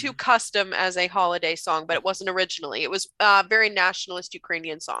came into Hmm. custom as a holiday song, but it wasn't originally. It was a very nationalist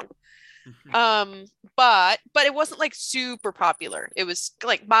Ukrainian song. Um, but it wasn't like super popular. It was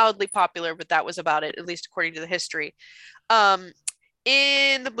like mildly popular, but that was about it, at least according to the history. Um,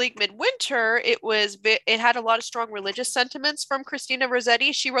 in the Bleak Midwinter, it had a lot of strong religious sentiments from Christina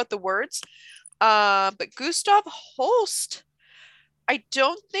Rossetti. She wrote the words. But Gustav Holst, I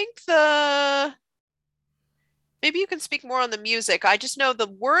don't think the maybe you can speak more on the music. I just know the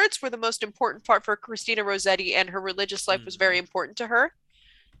words were the most important part for Christina Rossetti, and her religious life was very Hmm. important to her.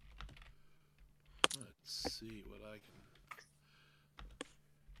 Let's see what I can.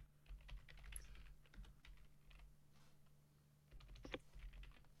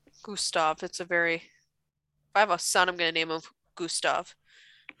 Gustav, it's a very. If I have a son, I'm going to name him Gustav.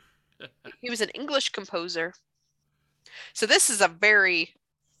 He was an English composer. So this is a very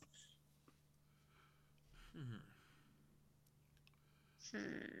Hmm.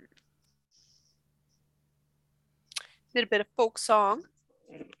 hmm, did a bit of folk song.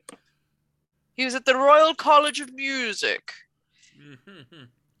 He was at the Royal College of Music. Hmm.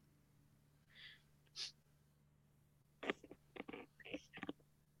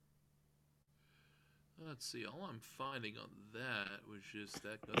 Let's see. All I'm finding on that was just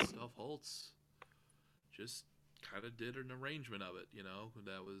that Gustav Holst just kind of did an arrangement of it.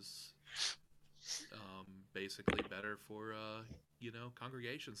 That was basically better for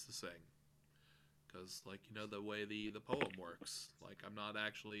congregations to sing. because, like, the way the poem works, like, I'm not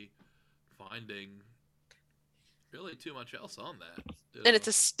actually finding really too much else on that. And it's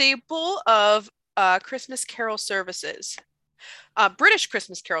a staple of Christmas carol services, British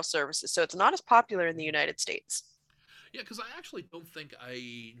Christmas carol services. So it's not as popular in the United States. Yeah, because I actually don't think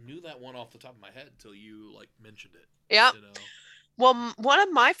I knew that one off the top of my head until you like mentioned it. Yeah. You know. Well, one of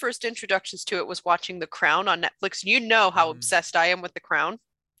my first introductions to it was watching The Crown on Netflix. You know how Mm, obsessed I am with The Crown.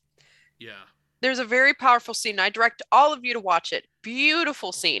 yeah. There's a very powerful scene. I direct all of you to watch it.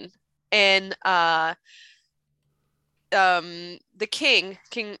 Beautiful scene. And the king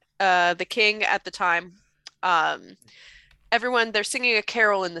at the time, um everyone, they're singing a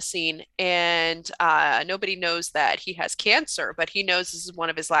carol in the scene, and nobody knows that he has cancer, but he knows this is one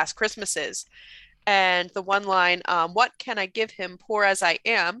of his last Christmases. And the one line, what can I give him, poor as I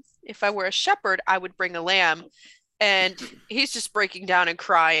am? If I were a shepherd, I would bring a lamb. And he's just breaking down and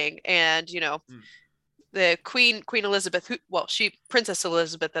crying. And, Mm. the Queen Elizabeth, Princess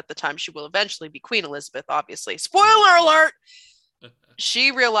Elizabeth at the time, she will eventually be Queen Elizabeth, obviously. Spoiler alert!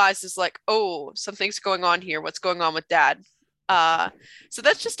 She realizes, like, oh, something's going on here. What's going on with Dad? So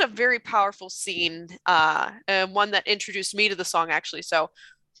that's just a very powerful scene, and one that introduced me to the song, actually. So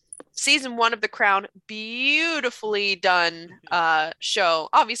season 1 of The Crown, beautifully done show.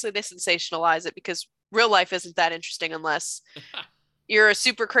 Obviously, they sensationalize it because real life isn't that interesting unless you're a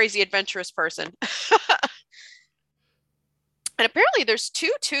super crazy adventurous person. And apparently there's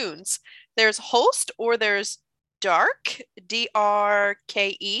 2 tunes. There's Holst or there's Dark,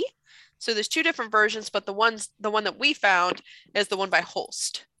 Drke. So there's 2 different versions, but the one that we found is the one by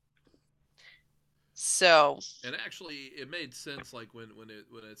Holst. So, and actually, it made sense, like when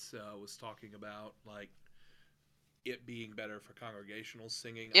it's was talking about like it being better for congregational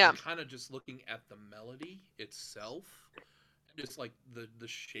singing. yeah. I'm kind of just looking at the melody itself, just like the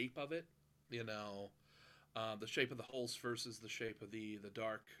shape of it. You know, the shape of the Holst versus the shape of the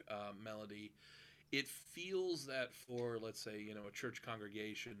dark melody. It feels that for, let's say, a church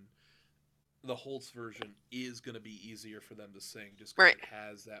congregation, the Holst version is going to be easier for them to sing, just because Right. it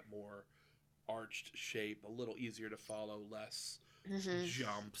has that more arched shape, a little easier to follow, less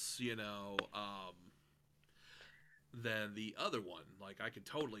jumps, than the other one. Like, I could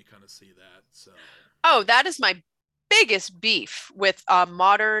totally kind of see that. So, Oh, that is my biggest beef with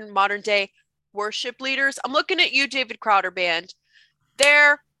modern day worship leaders. I'm looking at you, David Crowder Band.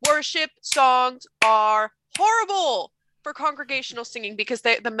 Their worship songs are horrible for congregational singing because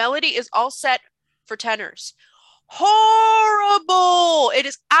the melody is all set for tenors. Horrible. It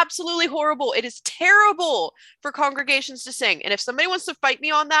is absolutely horrible. It is terrible for congregations to sing. And if somebody wants to fight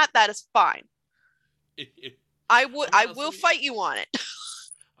me on that, that is fine. I will fight you on it.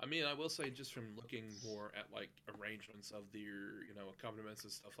 I mean, I will say, just from looking more at like arrangements of their, accompaniments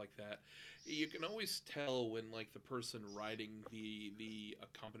and stuff like that, you can always tell when like the person writing the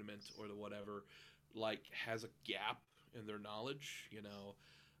accompaniment or the whatever, like, has a gap in their knowledge.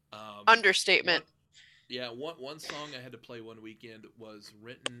 Understatement. One song I had to play one weekend was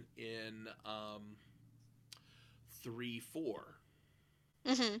written in 3/4.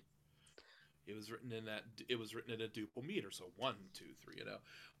 Mm-hmm. It was written in that. It was written in a duple meter, so 1, 2, 3.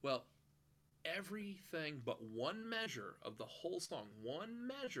 Well, everything but one measure of the whole song, one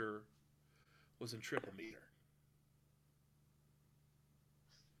measure, was in triple meter.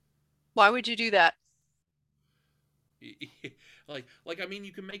 Why would you do that? I mean,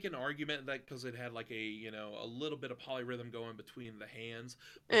 you can make an argument that because it had like a little bit of polyrhythm going between the hands,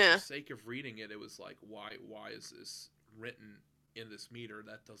 but for the sake of reading it, it was like, why is this written in this meter?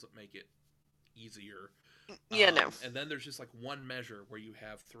 That doesn't make it easier. No. And then there's just like one measure where you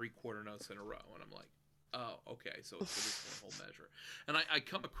have 3/4 notes in a row, and I'm like, oh, okay, so it's for this one whole measure. And I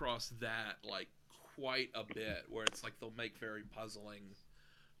come across that like quite a bit, where it's like they'll make very puzzling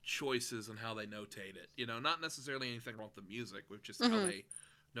choices in how they notate it. Not necessarily anything wrong with the music, with just how they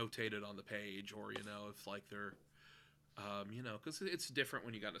notate it on the page, or if like they're because it's different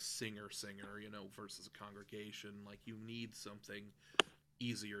when you got a singer, versus a congregation. Like, you need something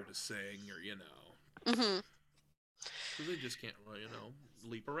easier to sing, or because they just can't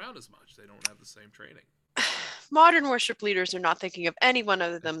leap around as much. They don't have the same training. Modern worship leaders are not thinking of anyone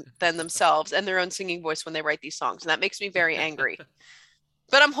other than themselves and their own singing voice when they write these songs, and that makes me very angry.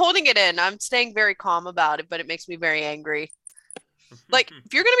 But I'm holding it in. I'm staying very calm about it, but it makes me very angry. Like,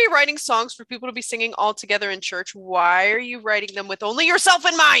 if you're going to be writing songs for people to be singing all together in church, why are you writing them with only yourself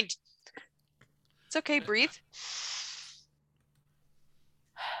in mind? It's okay, breathe.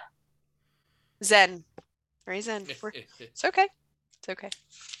 Zen. Very zen. It's okay. It's okay. It's okay.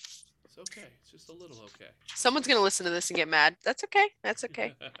 It's just a little okay. Someone's going to listen to this and get mad. That's okay. That's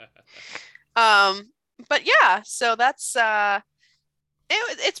okay. Um, but yeah, so that's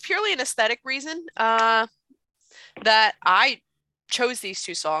it's purely an aesthetic reason that I chose these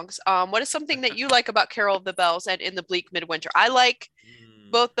two songs. What is something that you like about Carol of the Bells and In the Bleak Midwinter? I like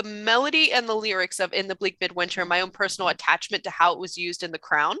Mm. both the melody and the lyrics of In the Bleak Midwinter, and my own personal attachment to how it was used in The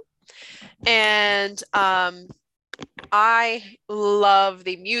Crown. Mm-hmm. And I love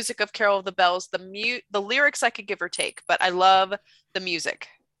the music of Carol of the Bells. The lyrics I could give or take, but I love the music.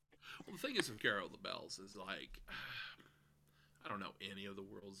 Well, the thing is with Carol of the Bells is like, I don't know any of the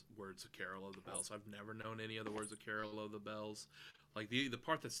words of Carol of the Bells. I've never known any of the words of Carol of the Bells. Like the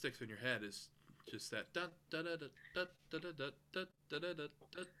part that sticks in your head is just that da da da da da da da da da da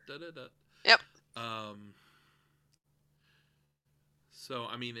da da da da. Yep. Um. So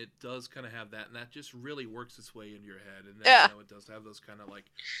I mean, it does kind of have that, and that just really works its way into your head. And then Yeah. it does have those kind of like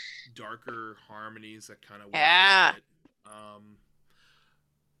darker harmonies that kind of work Yeah. with it.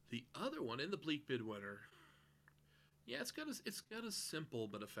 The other one in the Bleak Midwinter, yeah, it's got a simple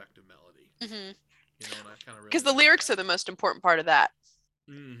but effective melody. Mm-hmm. And I kind of Because really the like lyrics that. are the most important part of that.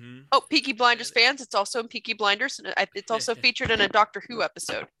 Mm-hmm. Oh, Peaky Blinders And fans, it's also in Peaky Blinders, and it's also featured in a Doctor Who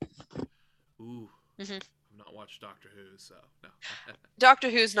episode. ooh, Mm-hmm. I've not watched Doctor Who, so no. Doctor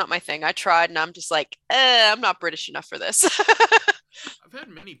Who's not my thing. I tried, and I'm just like, I'm not British enough for this. I've had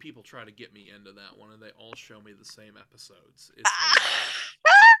many people try to get me into that one, and they all show me the same episodes. It's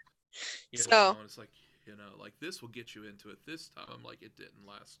hilarious. So, And it's like, like this will get you into it this time. I'm like, it didn't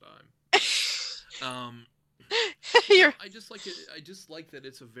last time. Um, you're I just like it. I just like that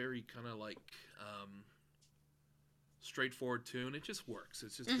it's a very kind of like straightforward tune. It just works.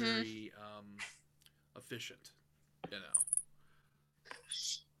 It's just mm-hmm. very efficient. You know.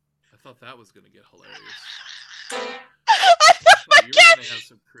 I thought that was gonna get hilarious. I I thought my thought you were cat. gonna have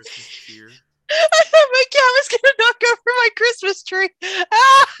some Christmas cheer. I thought my cat was gonna knock over my Christmas tree.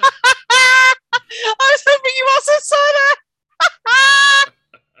 I was hoping you also saw that.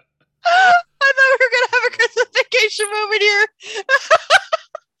 I thought we were gonna have a Christmas vacation moment here.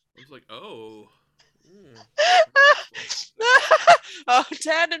 I was like, oh. Oh,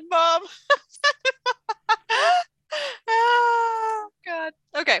 Dad and Mom. Oh, God.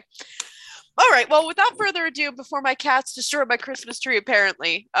 Okay. All right. Well, without further ado, before my cats destroy my Christmas tree,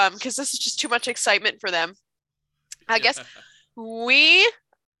 apparently, because this is just too much excitement for them, I guess we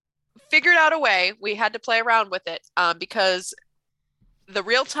figured out a way. We had to play around with it because the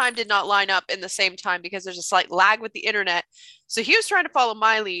real time did not line up in the same time because there's a slight lag with the internet. So he was trying to follow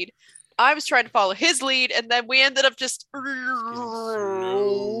my lead. I was trying to follow his lead, and then we ended up just slower.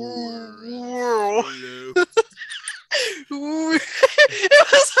 It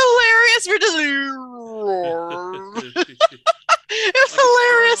was hilarious. We're just it was Like it started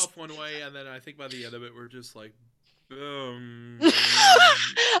hilarious. off one way, and then I think by the end of it, we're just like, boom.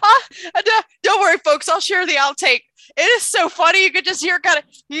 Don't worry, folks. I'll share the outtake. It is so funny. You could just hear kind of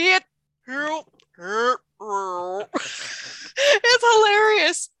it. It's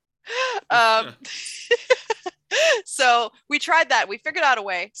hilarious. So we tried that. We figured out a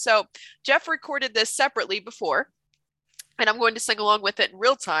way. So Jeff recorded this separately before, and I'm going to sing along with it in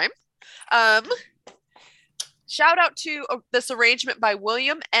real time. Shout out to this arrangement by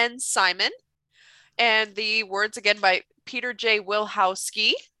William N. Simon, and the words again by Peter J.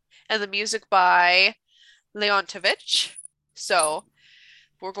 Wilhowsky, and the music by Leontovich. So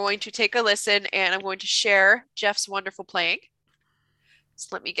we're going to take a listen, and I'm going to share Jeff's wonderful playing. So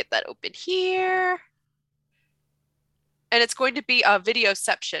let me get that open here. And it's going to be a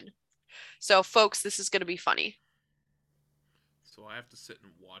videoception. So folks, this is going to be funny. So I have to sit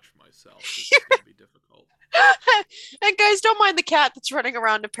and watch myself. This is going to be difficult. And guys, don't mind the cat that's running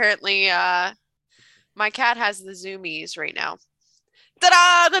around. Apparently, my cat has the zoomies right now.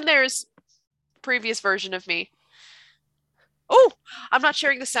 Ta-da! Then there's previous version of me. Oh, I'm not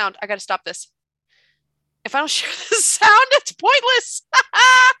sharing the sound. I got to stop this. If I don't share the sound, it's pointless.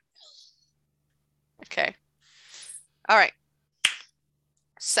 Okay. All right.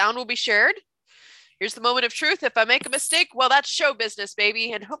 Sound will be shared. Here's the moment of truth. If I make a mistake, well, that's show business,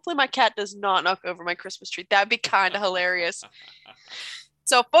 baby. And hopefully my cat does not knock over my Christmas tree. That'd be kind of hilarious.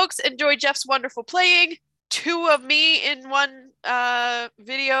 So, folks, enjoy Jeff's wonderful playing. 2 of me in one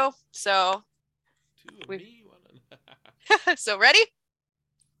video. So, Two of me, one. So ready?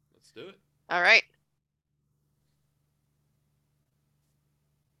 Let's do it. All right.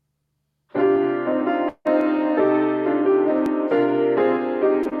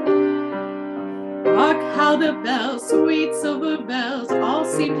 Hark how the bells, sweet silver bells, all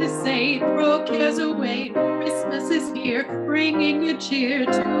seem to say, throw cares away. Christmas is here, bringing you cheer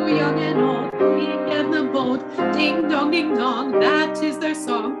to young and old. meek and the bold. Ding dong, that is their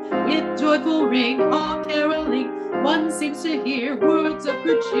song. With joyful ring, all caroling, one seems to hear words of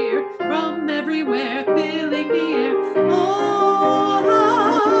good cheer from everywhere, filling the air. Oh,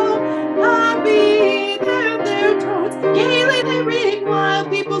 how happy their tones, gaily they ring while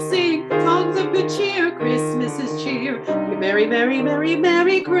people sing songs of good cheer. Christmas is cheer. Merry, merry, merry,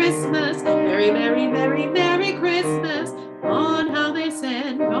 merry Christmas. Merry, merry, merry, merry Christmas. On how they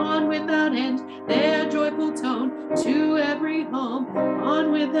send, on without end, their joyful tone to every home.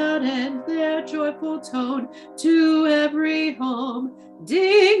 On without end, their joyful tone to every home.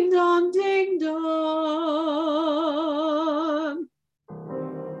 Ding dong, ding dong.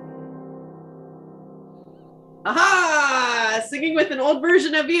 Aha! Singing with an old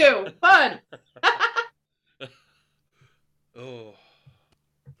version of you. Fun. Oh,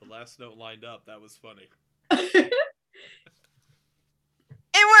 the last note lined up. That was funny.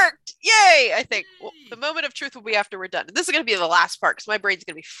 It worked! Yay! I think the moment of truth will be after we're done. And this is going to be the last part because my brain's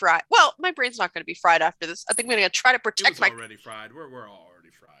going to be fried. Well, my brain's not going to be fried after this. I think I'm going to try to protect my. It was already fried. We're already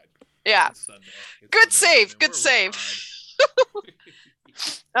fried. Yeah. It's Sunday. Good save. Good save.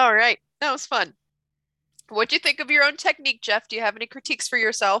 All right. That was fun. What'd you think of your own technique, Jeff? Do you have any critiques for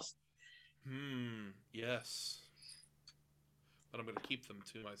yourself? Yes. But I'm going to keep them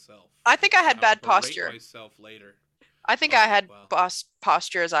to myself. I think I had bad posture. Myself later. I think I had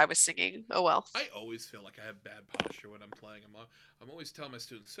posture as I was singing. Oh well. I always feel like I have bad posture when I'm playing. I'm always telling my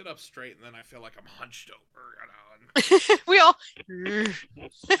students sit up straight, and then I feel like I'm hunched over. We all.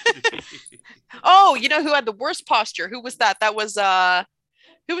 Oh, you know who had the worst posture? Who was that? That was who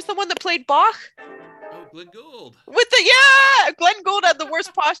was the one that played Bach? Oh, Glenn Gould. Glenn Gould had the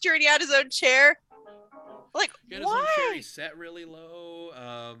worst posture, and he had his own chair. Like, he had why? His own chair. He sat really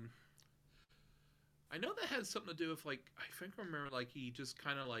low. I know that had something to do with, like, I think I remember, like, he just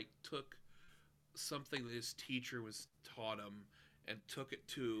kind of, like, took something that his teacher was taught him and took it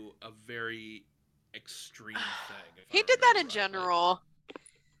to a very extreme thing. He did that in general.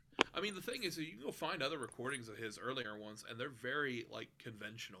 I mean, the thing is, you can go find other recordings of his earlier ones, and they're very, like,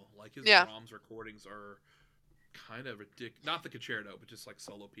 conventional. Like, his Brahms recordings are kind of ridiculous. Not the concerto, but just, like,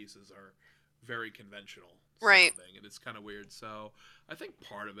 solo pieces are very conventional. Right. Sounding, and it's kind of weird. So, I think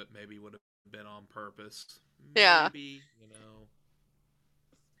part of it maybe would have been on purpose. Maybe, you know.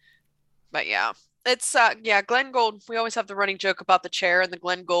 But yeah, it's Glenn Gould. We always have the running joke about the chair and the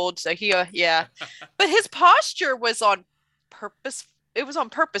Glenn Gould. So he but his posture was on purpose. It was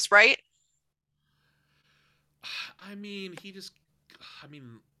on purpose, right? I mean,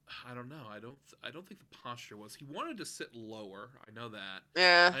 I don't know. I don't think the posture was. He wanted to sit lower. I know that.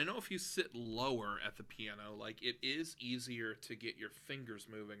 Yeah. I know if you sit lower at the piano, like, it is easier to get your fingers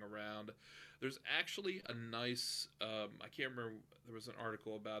moving around. There's actually a nice, I can't remember, there was an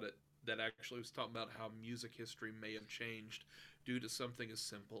article about it that actually was talking about how music history may have changed due to something as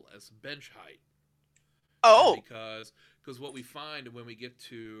simple as bench height. Oh. Because what we find when we get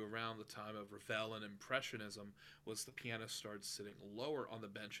to around the time of Ravel and Impressionism was the pianists started sitting lower on the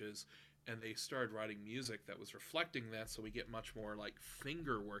benches, and they started writing music that was reflecting that, so we get much more, like,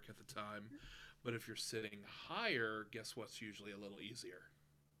 finger work at the time. But if you're sitting higher, guess what's usually a little easier?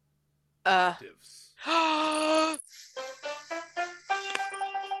 Octaves.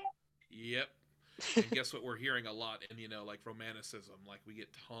 Yep. And guess what we're hearing a lot in, like, Romanticism? Like, we get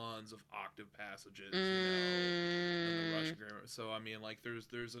tons of octave passages, in the Russian grammar. So, I mean, like,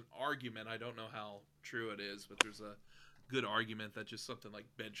 there's an argument, I don't know how true it is, but there's a good argument that just something like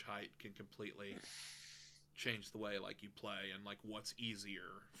bench height can completely change the way, like, you play and, like, what's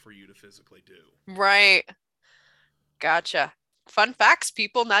easier for you to physically do. Right. Gotcha. Fun facts,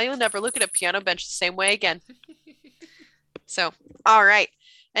 people. Now you'll never look at a piano bench the same way again. So, all right.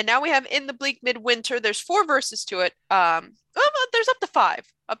 And now we have In the Bleak Midwinter. There's 4 verses to it. There's up to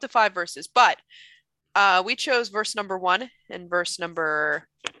 5 verses. But we chose verse number 1 and verse number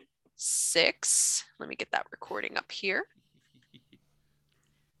 6. Let me get that recording up here.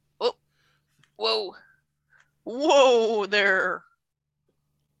 Oh, whoa there.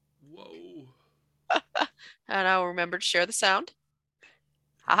 Whoa. And I'll remember to share the sound.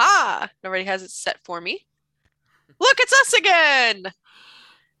 Haha! Nobody has it set for me. Look, it's us again.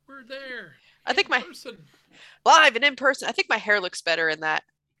 We're there. I think person. Live and in person. I think my hair looks better in that.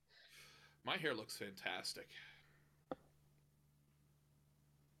 My hair looks fantastic.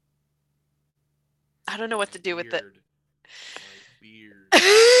 I don't know what to do with it. My beard.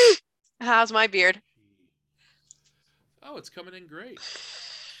 How's my beard? Oh, it's coming in great.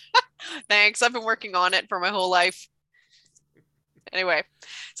 Thanks. I've been working on it for my whole life. Anyway,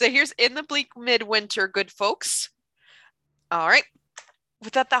 so here's In the Bleak Midwinter, good folks. All right.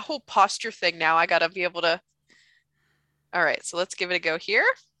 with that whole posture thing now, I gotta be able to. All right, so let's give it a go here.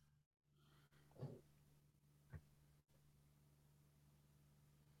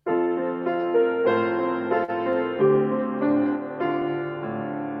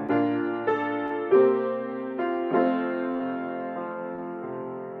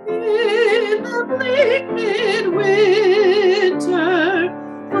 In the bleak midwinter,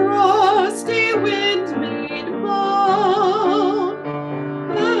 frosty wind made moan,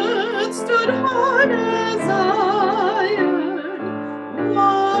 earth stood hard as iron,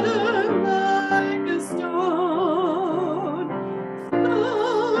 water like a stone.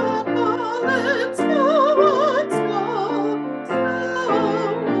 Snow had fallen, snow on snow, snow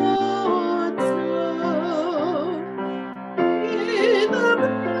on snow. In the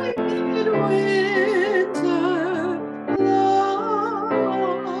bleak winter, long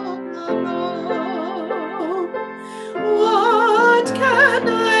ago, what can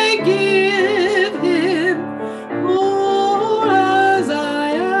I give him poor as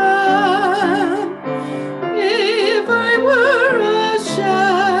I am? If I were a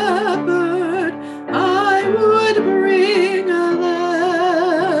shepherd, I would bring a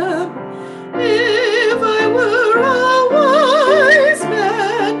lamb. If I were a wise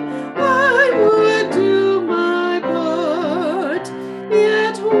man, I would do my part.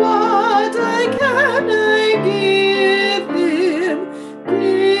 Yet what can I give him?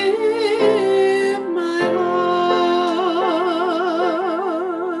 Give my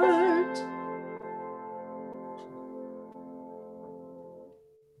heart.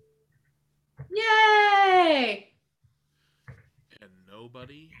 Yay! And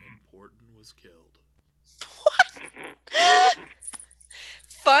nobody important was killed.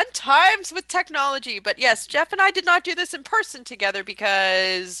 Fun times with technology. But yes, Jeff and I did not do this in person together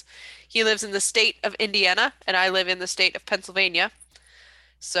because he lives in the state of Indiana and I live in the state of Pennsylvania.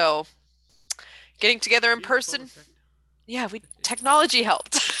 So getting together in See, person, phototech- yeah, technology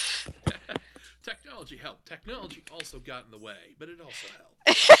helped. Technology helped. Technology also got in the way, but it also helped.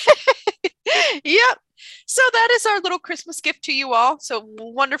 Yep. So that is our little Christmas gift to you all. So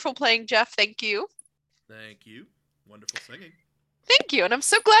wonderful playing, Jeff. Thank you. Thank you. Wonderful singing. Thank you. And I'm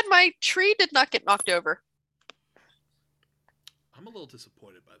so glad my tree did not get knocked over. I'm a little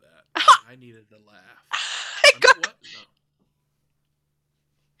disappointed by that. I needed to laugh. It I mean, got, what?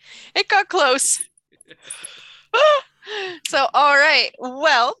 it got close. So, all right.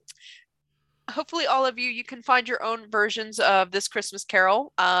 Well, hopefully all of you can find your own versions of this Christmas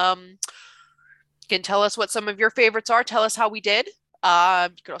Carol. You can tell us what some of your favorites are. Tell us how we did. You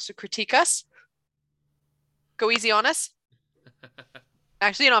could also critique us. Go easy on us.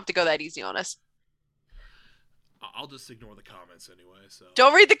 Actually, you don't have to go that easy on us. I'll just ignore the comments anyway. So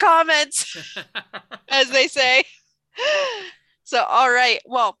Don't read the comments, as they say. So, all right.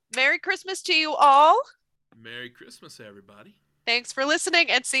 Well, Merry Christmas to you all. Merry Christmas, everybody. Thanks for listening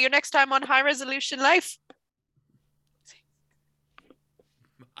and see you next time on High Resolution Life.